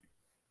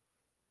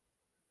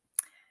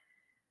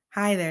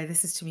Hi there,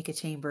 this is Timika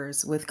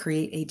Chambers with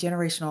Create a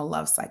Generational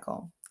Love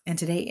Cycle. And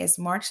today is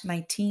March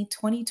 19th,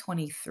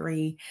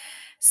 2023,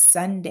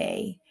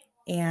 Sunday.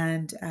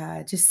 And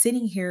just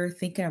sitting here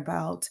thinking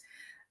about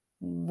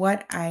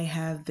what I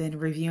have been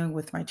reviewing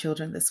with my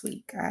children this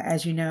week.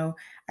 As you know,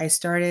 I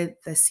started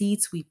the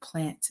Seeds We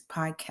Plant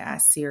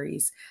podcast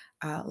series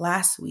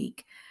last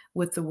week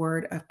with the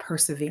word of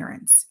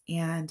perseverance.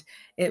 And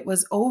it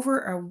was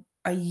over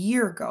a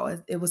year ago.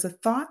 It was a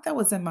thought that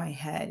was in my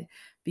head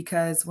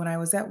because when I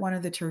was at one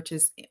of the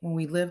churches, when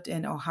we lived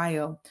in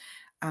Ohio,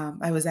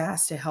 I was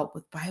asked to help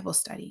with Bible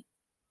study.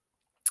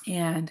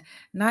 And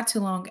not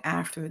too long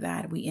after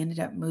that, we ended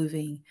up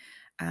moving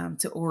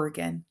to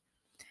Oregon,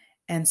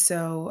 and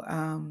so,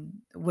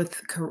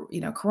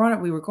 Corona,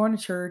 we were going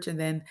to church, and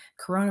then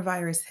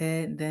coronavirus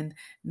hit, and then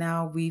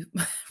now we've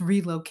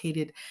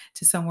relocated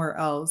to somewhere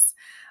else.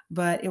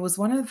 But it was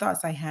one of the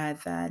thoughts I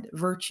had that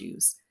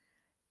virtues,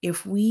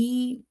 if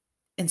we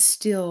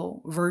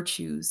instill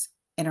virtues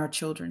in our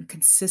children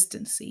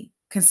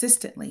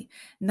consistently,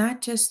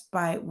 not just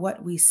by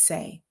what we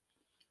say,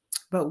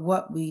 but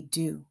what we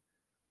do,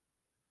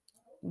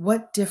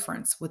 what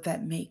difference would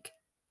that make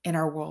in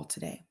our world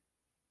today?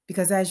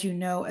 Because as you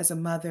know, as a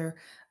mother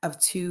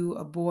of two,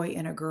 a boy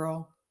and a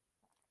girl,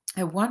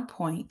 at one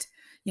point,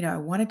 I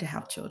wanted to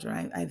have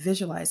children. I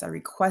visualized, I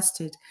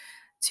requested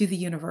to the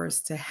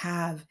universe to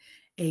have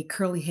a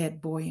curly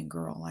head boy and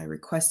girl. I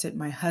requested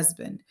my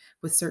husband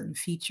with certain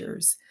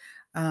features.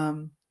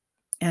 Um,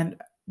 and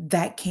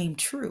that came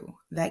true.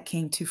 That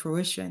came to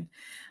fruition.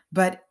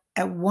 But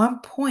at one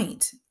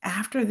point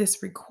after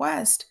this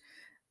request,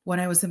 when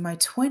I was in my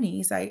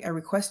 20s, I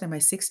requested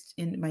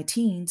in my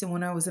teens, and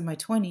when I was in my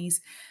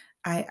 20s,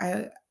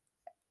 I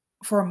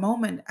for a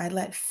moment, I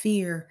let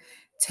fear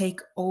take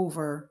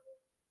over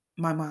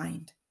my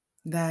mind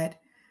that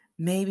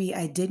maybe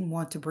I didn't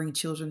want to bring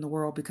children in the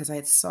world because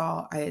I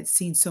had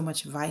seen so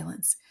much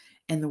violence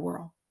in the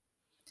world.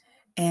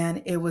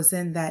 And it was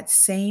in that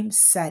same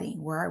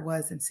setting where I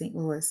was in St.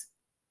 Louis.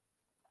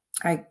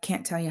 I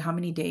can't tell you how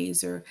many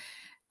days or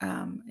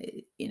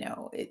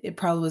it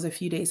probably was a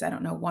few days. I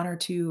don't know, one or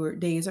two or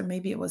days, or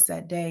maybe it was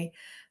that day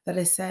that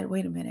I said,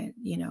 wait a minute,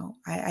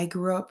 I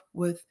grew up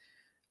with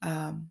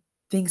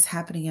things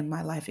happening in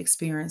my life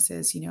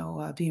experiences,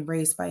 being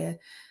raised by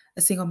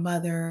a single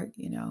mother,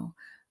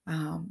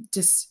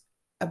 just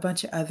a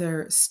bunch of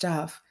other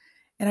stuff.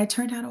 And I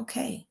turned out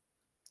okay,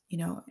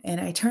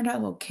 and I turned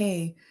out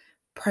okay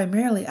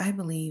primarily, I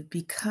believe,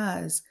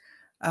 because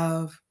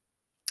of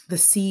the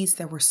seeds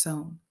that were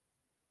sown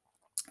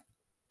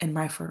in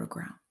my fertile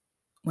ground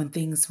when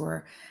things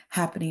were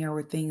happening or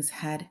when things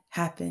had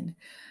happened.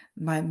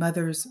 My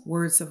mother's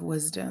words of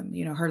wisdom,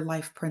 her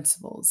life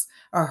principles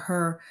or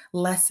her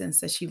lessons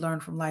that she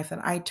learned from life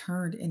that I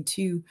turned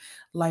into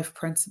life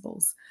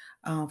principles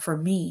for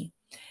me.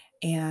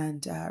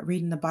 And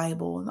reading the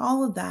Bible and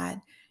all of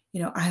that,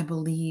 I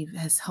believe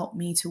has helped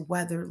me to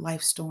weather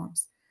life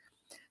storms.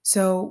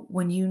 So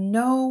when you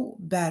know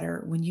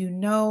better, when you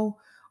know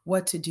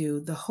what to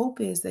do, the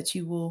hope is that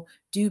you will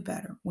do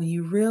better. When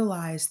you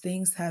realize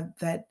things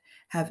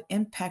have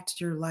impacted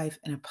your life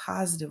in a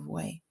positive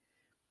way.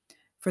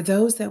 For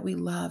those that we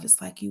love, it's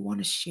like you want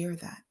to share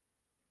that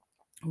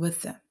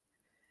with them.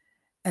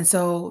 And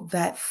so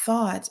that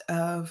thought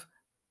of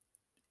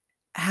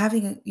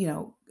having,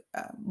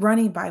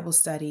 running Bible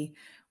study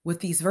with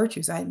these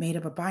virtues. I made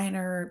up a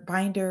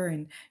binder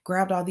and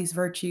grabbed all these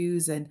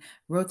virtues and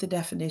wrote the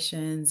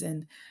definitions,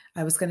 and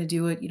I was going to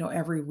do it,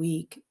 every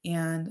week.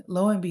 And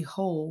lo and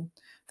behold,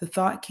 the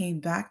thought came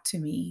back to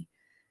me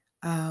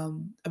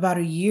about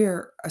a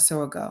year or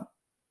so ago.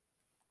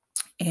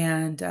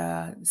 And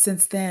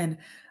since then,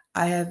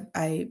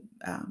 I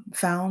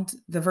found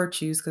the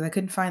virtues because I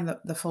couldn't find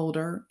the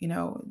folder,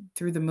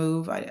 through the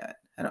move. I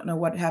don't know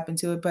what happened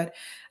to it, but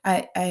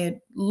I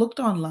had looked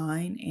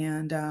online,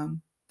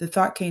 and the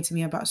thought came to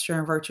me about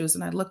sharing virtues,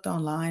 and I looked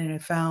online and I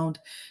found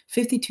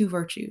 52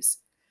 virtues.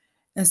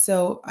 And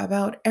so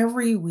about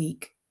every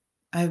week,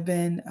 I've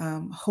been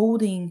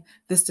holding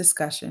this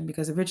discussion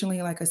because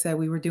originally, like I said,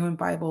 we were doing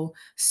Bible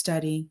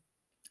study.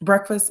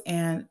 Breakfast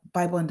and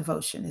Bible and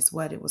devotion is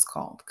what it was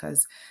called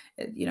because,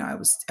 I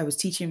was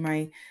teaching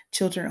my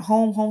children at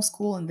home,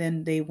 homeschool, and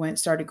then they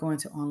started going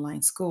to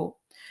online school.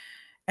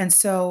 And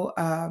so,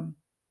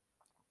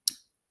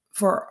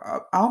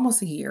 for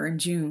almost a year in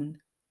June,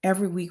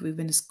 every week we've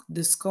been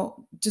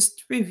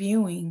just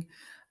reviewing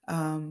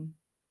um,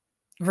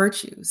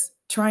 virtues,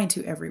 trying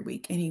to every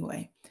week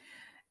anyway.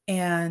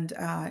 And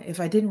if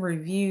I didn't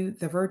review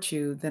the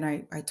virtue, then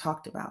I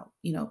talked about,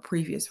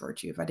 previous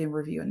virtue if I didn't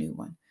review a new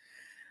one.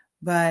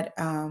 But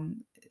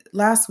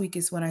last week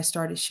is when I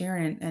started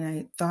sharing, and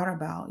I thought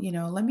about,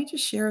 let me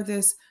just share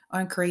this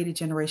uncreated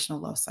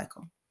generational love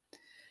cycle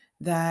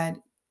that,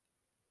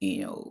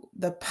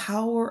 the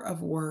power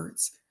of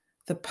words,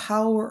 the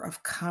power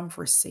of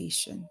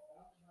conversation,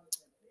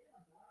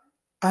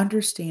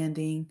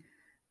 understanding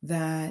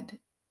that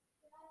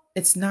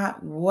it's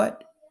not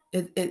what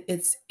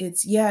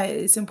yeah,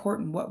 it's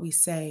important what we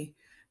say,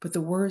 but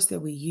the words that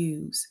we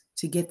use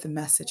to get the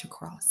message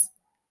across.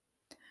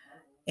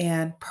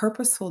 And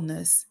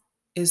purposefulness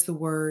is the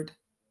word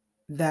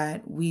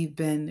that we've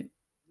been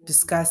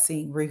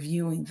discussing,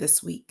 reviewing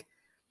this week.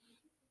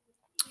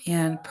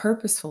 And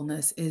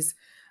purposefulness is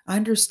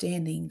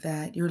understanding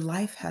that your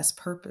life has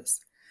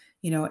purpose.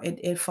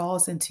 It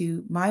falls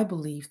into my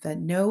belief that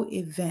no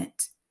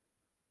event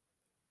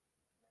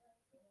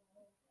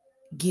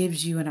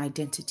gives you an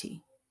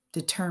identity,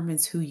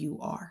 determines who you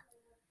are.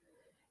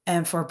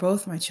 And for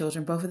both my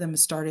children, both of them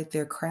started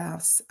their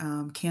crafts.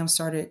 Cam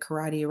started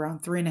karate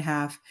around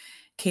 3.5.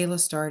 Kayla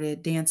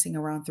started dancing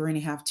around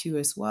 3.5 too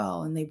as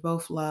well. And they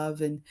both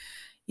love. And,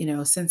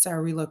 since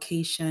our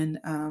relocation,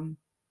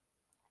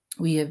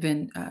 we have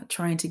been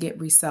trying to get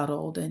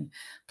resettled and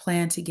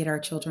plan to get our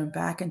children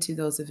back into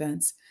those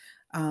events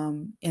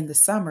in the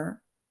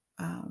summer.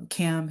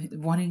 Cam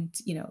wanting,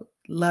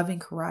 loving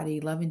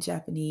karate, loving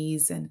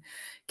Japanese, and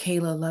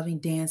Kayla loving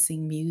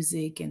dancing,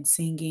 music, and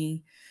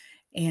singing,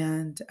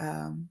 and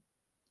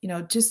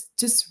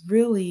just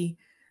really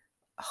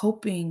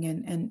hoping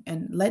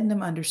and letting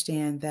them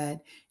understand that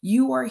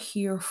you are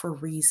here for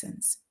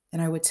reasons.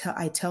 And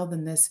I tell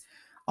them this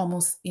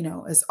almost,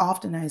 as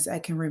often as I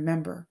can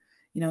remember,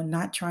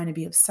 not trying to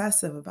be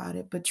obsessive about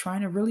it, but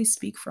trying to really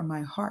speak from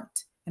my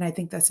heart. And I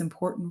think that's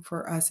important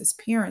for us as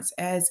parents,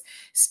 as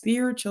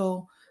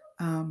spiritual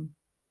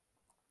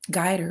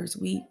guiders.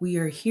 We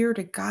are here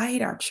to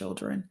guide our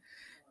children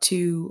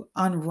to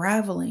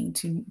unraveling,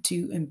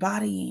 to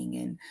embodying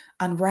and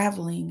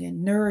unraveling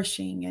and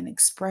nourishing and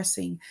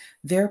expressing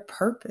their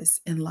purpose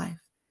in life.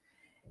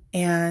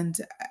 And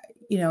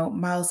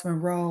Miles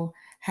Monroe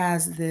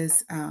has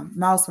this.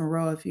 Miles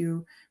Monroe, if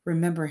you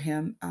remember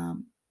him,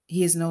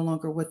 he is no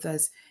longer with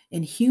us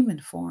in human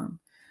form,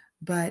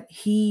 but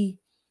he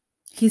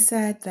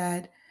said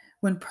that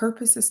when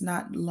purpose is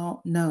not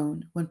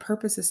known,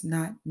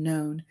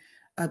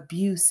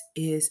 abuse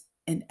is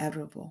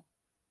inevitable.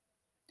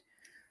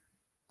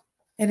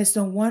 And it's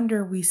no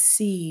wonder we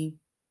see,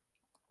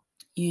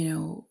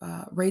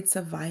 rates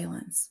of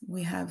violence.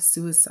 We have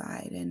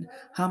suicide and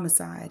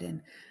homicide,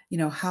 and,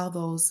 how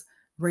those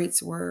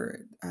rates were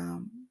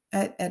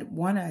at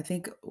one, I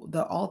think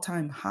the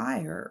all-time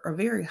high or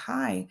very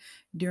high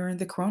during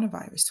the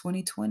coronavirus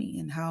 2020,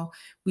 and how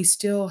we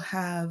still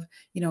have,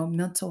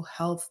 mental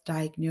health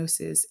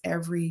diagnosis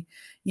every,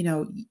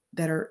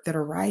 that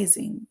are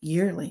rising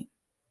yearly.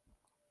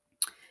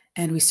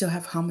 And we still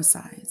have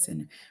homicides,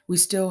 and we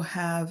still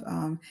have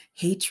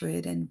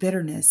hatred and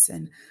bitterness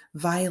and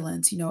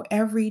violence.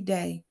 Every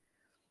day,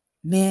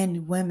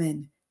 men,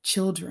 women,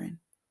 children,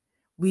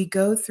 we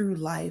go through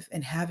life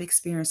and have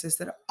experiences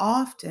that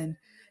often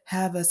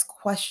have us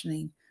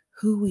questioning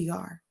who we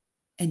are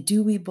and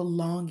do we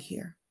belong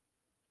here.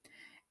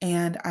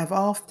 And I've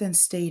often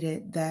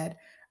stated that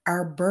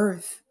our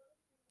birth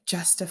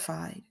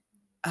justified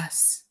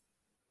us.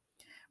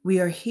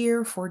 We are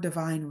here for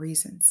divine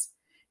reasons.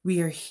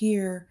 We are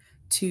here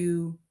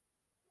to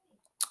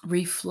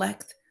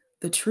reflect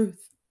the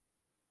truth,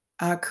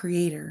 our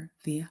creator,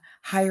 the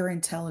higher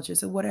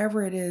intelligence, or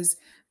whatever it is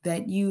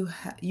that you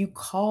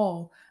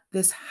call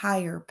this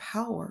higher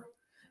power,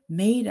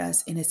 made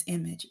us in its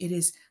image. It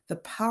is the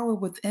power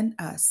within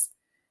us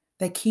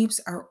that keeps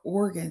our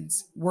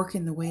organs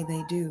working the way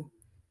they do.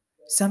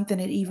 Something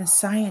that even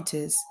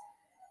scientists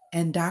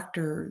and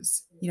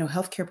doctors,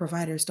 healthcare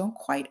providers don't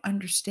quite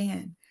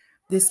understand,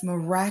 this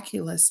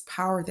miraculous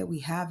power that we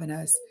have in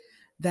us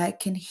that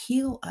can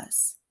heal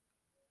us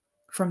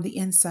from the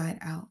inside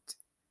out,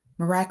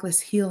 miraculous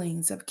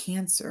healings of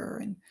cancer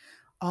and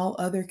all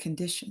other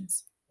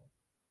conditions.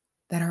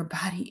 That our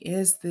body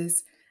is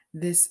this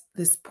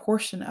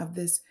portion of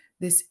this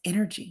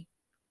energy,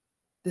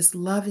 this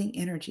loving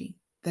energy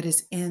that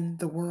is in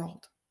the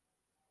world.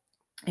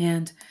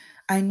 And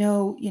I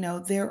know,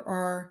 there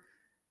are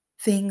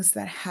things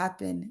that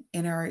happen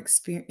in our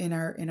experience,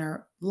 in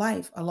our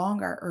life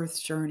along our earth's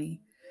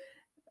journey,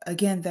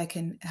 again, that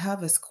can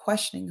have us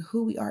questioning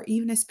who we are,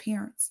 even as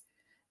parents.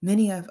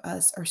 Many of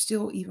us are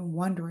still even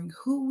wondering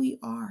who we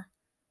are.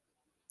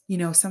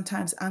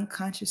 Sometimes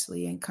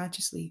unconsciously and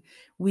consciously,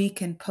 we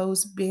can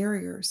pose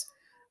barriers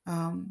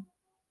um,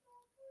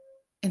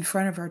 in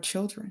front of our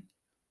children,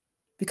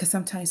 because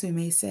sometimes we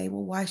may say,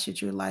 well, why should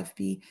your life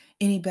be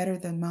any better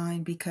than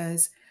mine?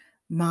 Because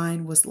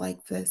mine was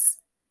like this.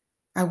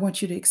 I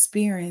want you to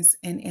experience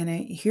and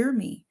hear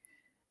me.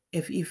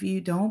 If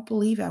you don't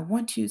believe it, I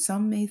want you,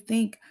 some may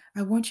think,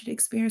 I want you to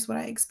experience what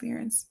I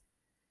experienced.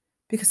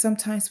 Because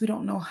sometimes we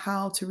don't know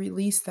how to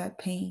release that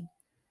pain.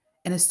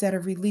 And instead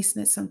of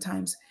releasing it,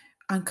 sometimes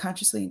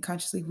unconsciously and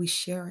consciously, we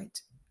share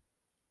it.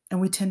 And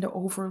we tend to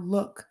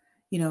overlook,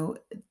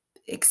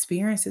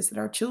 experiences that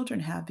our children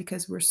have,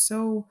 because we're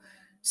so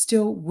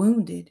still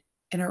wounded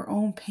in our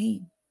own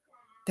pain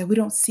that we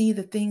don't see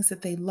the things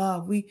that they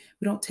love. We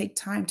don't take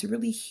time to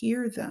really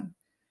hear them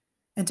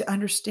and to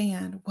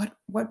understand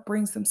what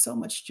brings them so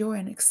much joy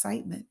and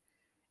excitement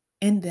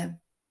in them,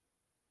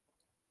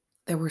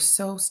 that we're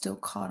so still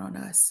caught on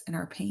us and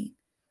our pain.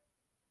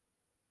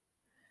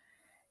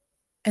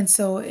 And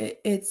so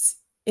it's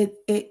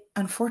it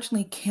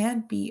unfortunately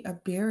can be a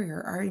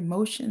barrier. Our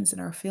emotions and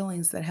our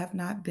feelings that have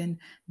not been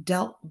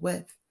dealt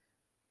with,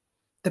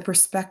 the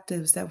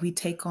perspectives that we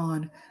take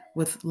on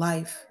with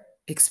life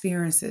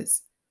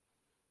experiences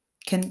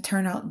can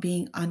turn out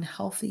being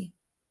unhealthy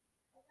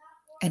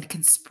and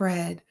can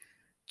spread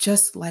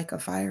just like a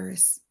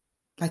virus,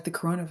 like the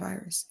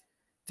coronavirus,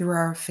 through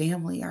our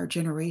family, our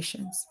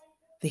generations,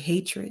 the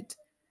hatred,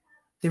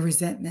 the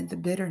resentment, the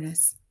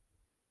bitterness.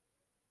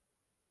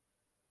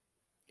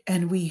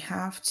 And we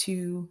have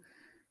to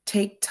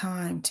take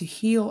time to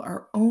heal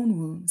our own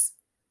wounds,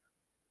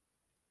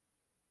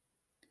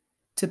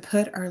 to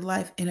put our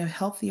life in a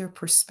healthier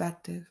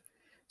perspective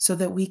so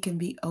that we can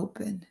be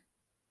open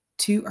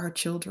to our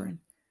children,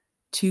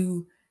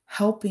 to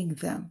helping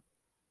them,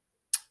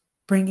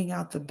 bringing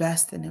out the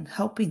best in them,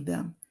 helping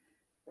them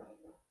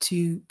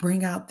to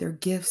bring out their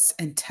gifts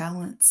and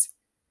talents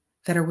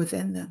that are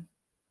within them.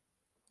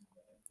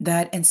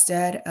 That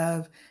instead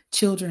of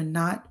children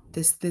not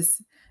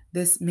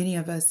this many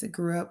of us that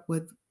grew up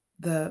with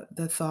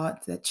the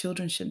thought that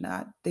children should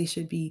not, they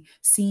should be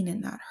seen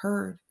and not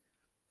heard.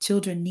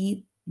 Children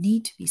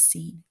need to be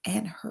seen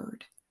and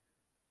heard.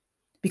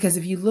 Because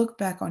if you look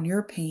back on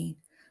your pain,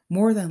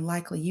 more than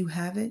likely you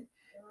have it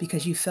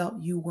because you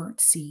felt you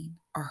weren't seen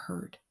or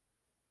heard.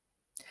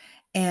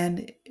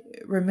 And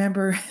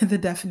remember the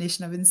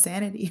definition of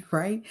insanity,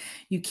 right?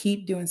 You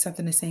keep doing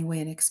something the same way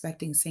and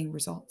expecting same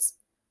results.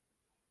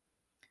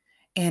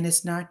 And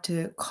it's not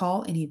to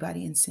call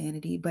anybody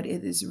insanity, but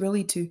it is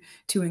really to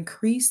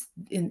increase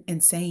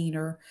insane,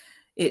 or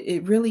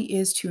it really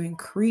is to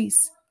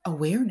increase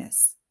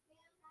awareness,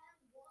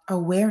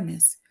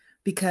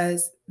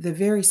 because the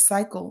very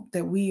cycle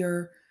that we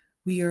are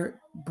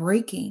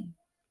breaking,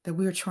 that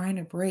we are trying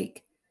to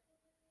break,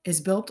 is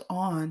built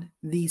on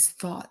these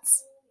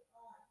thoughts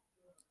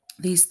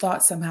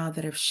somehow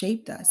that have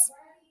shaped us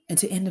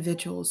into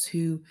individuals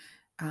who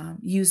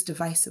use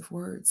divisive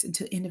words,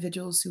 into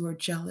individuals who are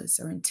jealous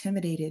or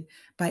intimidated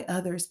by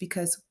others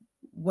because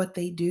what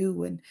they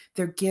do and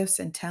their gifts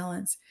and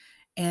talents.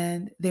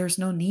 And there's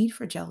no need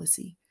for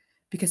jealousy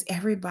because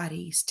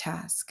everybody's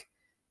task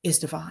is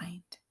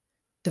divine.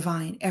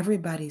 Divine.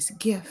 Everybody's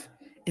gift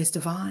is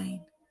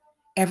divine.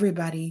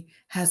 Everybody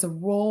has a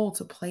role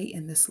to play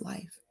in this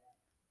life,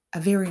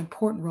 a very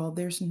important role.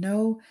 There's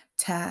no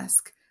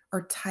task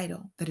or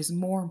title that is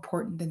more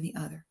important than the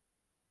other.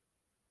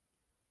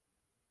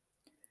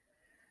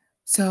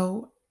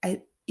 So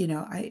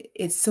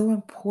it's so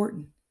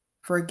important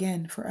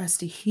for us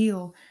to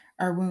heal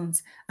our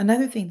wounds.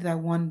 Another thing that I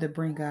wanted to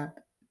bring up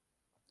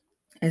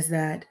is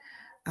that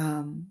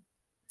um,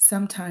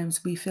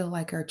 sometimes we feel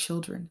like our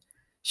children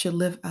should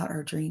live out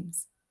our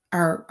dreams.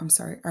 Our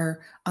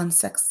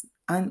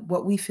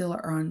what we feel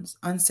are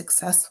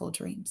unsuccessful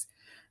dreams.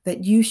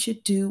 That you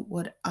should do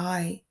what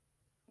I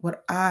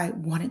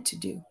wanted to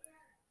do.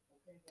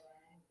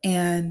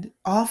 And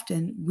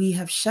often we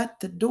have shut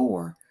the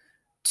door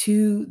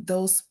to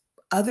those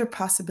other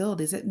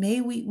possibilities that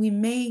we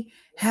may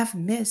have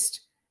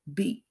missed,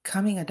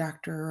 becoming a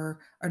doctor or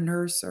a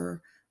nurse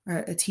or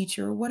a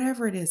teacher or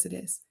whatever it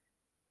is.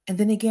 And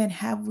then again,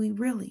 have we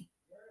really?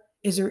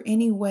 Is there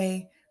any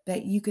way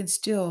that you can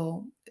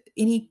still,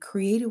 any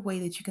creative way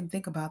that you can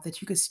think about that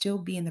you could still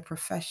be in the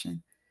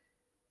profession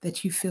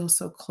that you feel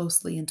so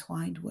closely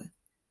intertwined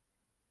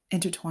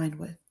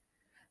with?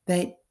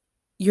 That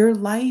your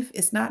life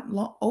is not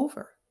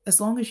over as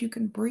long as you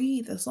can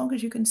breathe, as long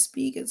as you can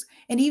speak.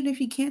 And even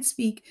if you can't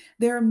speak,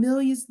 there are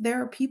millions,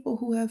 there are people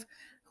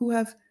who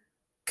have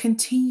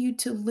continued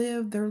to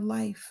live their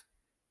life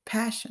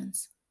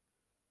passions.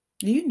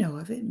 You know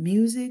of it: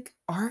 music,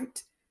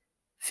 art,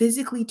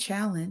 physically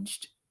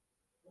challenged,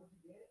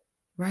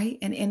 right?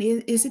 And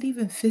is it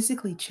even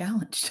physically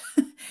challenged?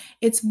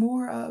 It's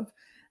more of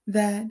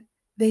that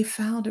they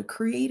found a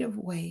creative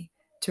way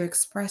to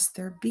express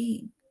their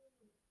being.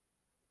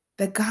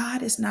 That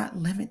God is not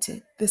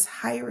limited. This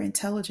higher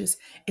intelligence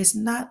is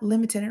not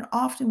limited. And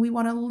often we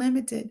want to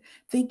limit it,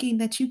 thinking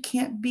that you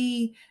can't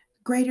be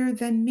greater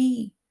than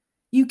me.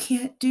 You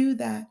can't do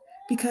that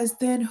because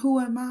then who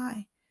am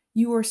I?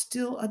 You are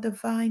still a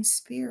divine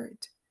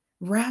spirit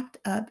wrapped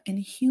up in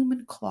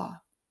human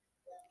cloth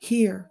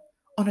here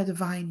on a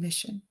divine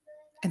mission.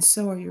 And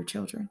so are your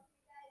children.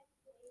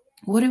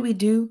 What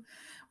do?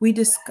 We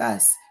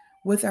discuss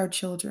with our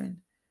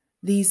children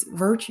these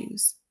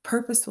virtues,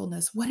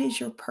 purposefulness. What is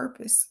your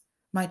purpose,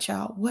 my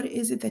child? What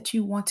is it that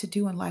you want to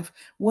do in life?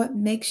 What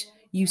makes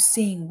you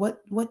sing?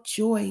 What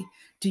joy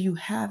do you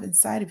have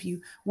inside of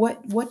you?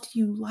 What do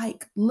you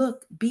like?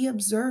 Look, be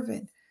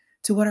observant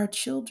to what our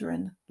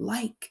children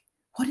like.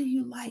 What do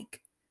you like?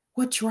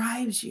 What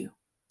drives you?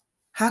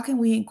 How can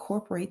we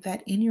incorporate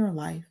that in your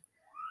life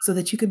so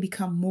that you can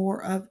become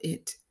more of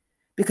it?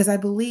 Because I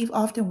believe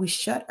often we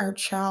shut our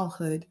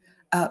childhood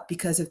up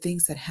because of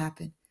things that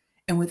happen.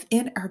 And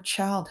within our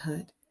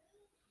childhood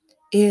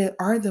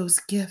are those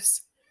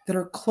gifts that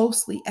are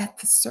closely at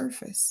the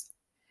surface.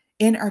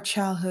 In our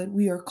childhood,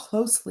 we are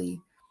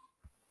closely,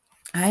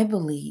 I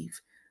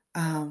believe,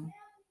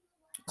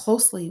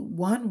 closely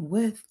one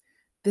with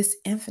this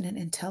infinite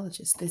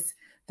intelligence, this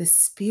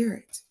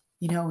spirit.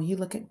 When you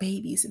look at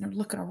babies and they're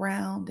looking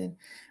around, and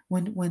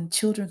when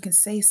children can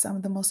say some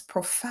of the most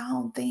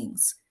profound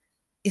things,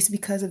 it's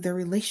because of their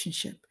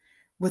relationship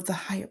with the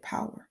higher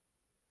power.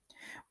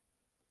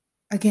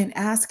 Again,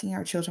 asking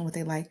our children what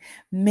they like,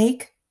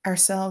 make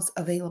ourselves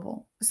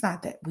available. It's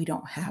not that we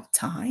don't have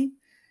time.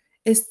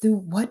 It's through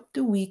what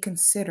do we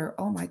consider?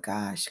 Oh my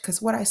gosh, because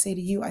what I say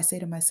to you, I say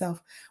to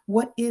myself,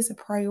 what is a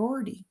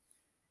priority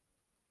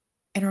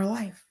in our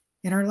life,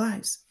 in our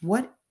lives?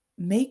 What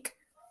make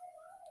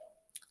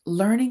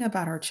learning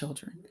about our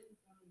children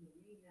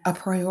a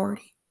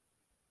priority?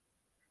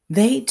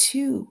 They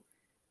too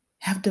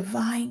have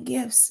divine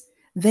gifts.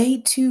 They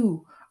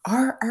too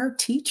are our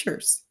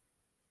teachers,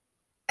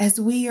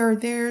 as we are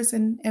theirs,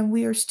 and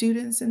we are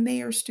students and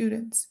they are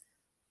students.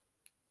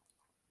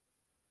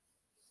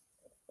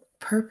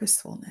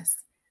 Purposefulness.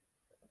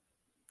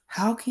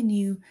 How can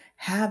you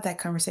have that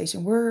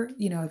conversation?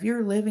 If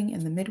you're living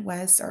in the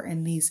Midwest or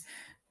in these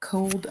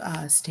cold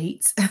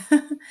states,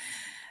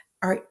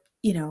 are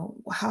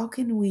how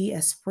can we,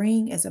 as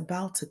spring is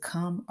about to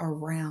come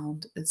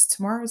around? It's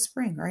tomorrow's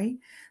spring, right?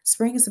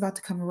 Spring is about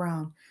to come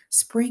around,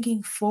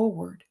 springing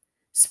forward,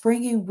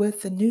 springing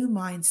with the new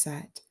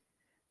mindset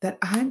that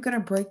I'm going to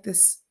break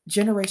this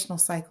generational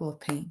cycle of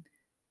pain.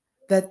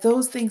 That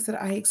those things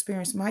that I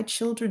experience, my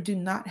children do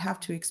not have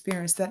to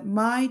experience. That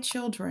my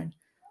children,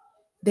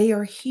 they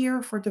are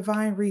here for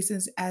divine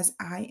reasons as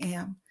I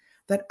am.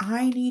 That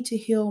I need to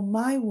heal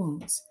my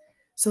wounds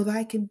so that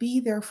I can be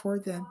there for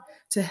them,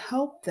 to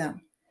help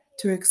them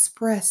to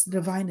express the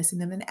divineness in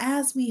them. And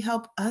as we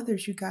help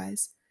others, you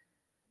guys,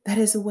 that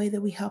is a way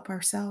that we help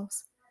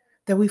ourselves,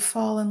 that we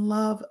fall in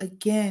love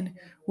again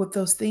with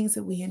those things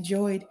that we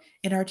enjoyed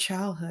in our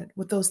childhood,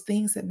 with those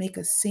things that make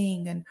us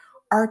sing, and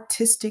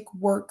artistic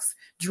works,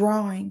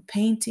 drawing,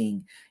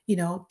 painting,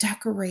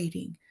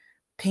 decorating,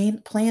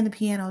 playing the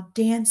piano,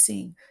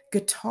 dancing,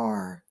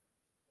 guitar,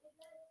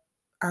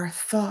 our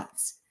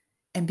thoughts,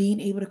 and being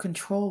able to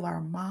control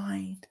our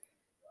mind.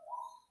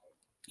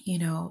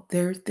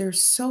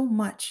 There's so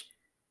much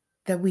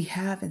that we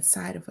have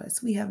inside of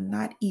us. We have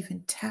not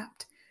even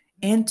tapped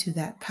into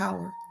that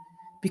power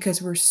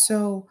because we're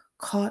so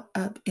caught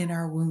up in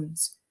our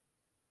wounds.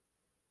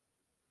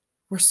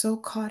 We're so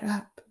caught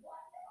up.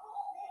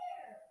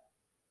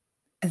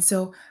 And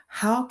so,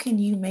 how can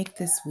you make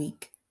this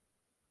week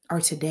or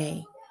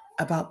today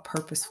about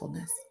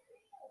purposefulness?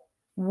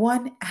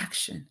 One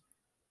action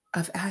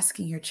of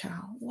asking your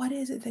child, what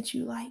is it that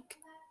you like?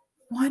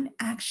 One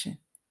action.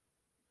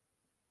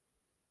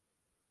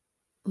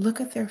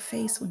 Look at their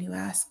face when you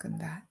ask them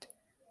that.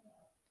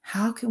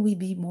 How can we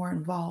be more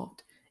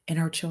involved in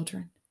our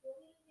children?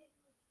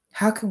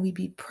 How can we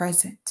be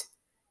present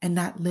and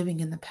not living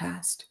in the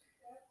past?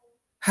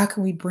 How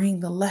can we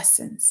bring the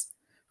lessons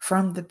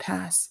from the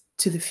past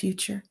to the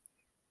future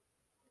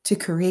to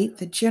create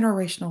the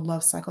generational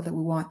love cycle that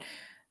we want,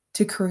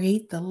 to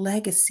create the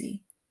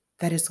legacy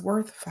that is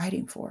worth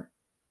fighting for?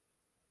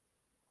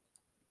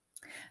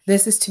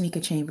 This is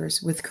Timika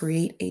Chambers with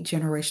Create a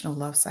Generational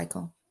Love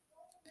Cycle.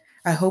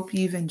 I hope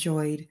you've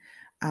enjoyed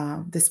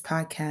this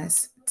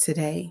podcast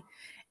today,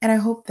 and I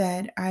hope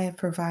that I have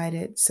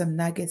provided some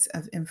nuggets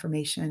of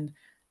information,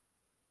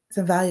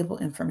 some valuable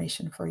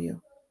information for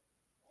you.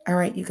 All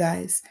right, you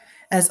guys,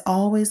 as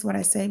always, what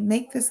I say,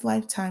 make this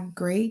lifetime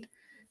great,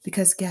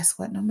 because guess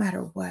what? No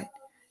matter what,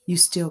 you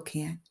still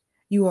can.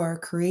 You are a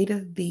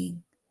creative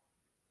being.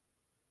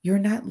 You're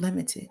not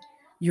limited.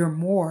 You're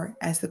more,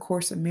 as the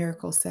Course of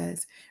Miracles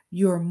says,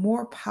 you're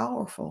more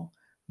powerful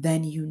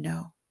than you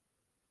know.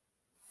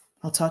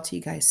 I'll talk to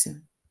you guys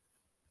soon.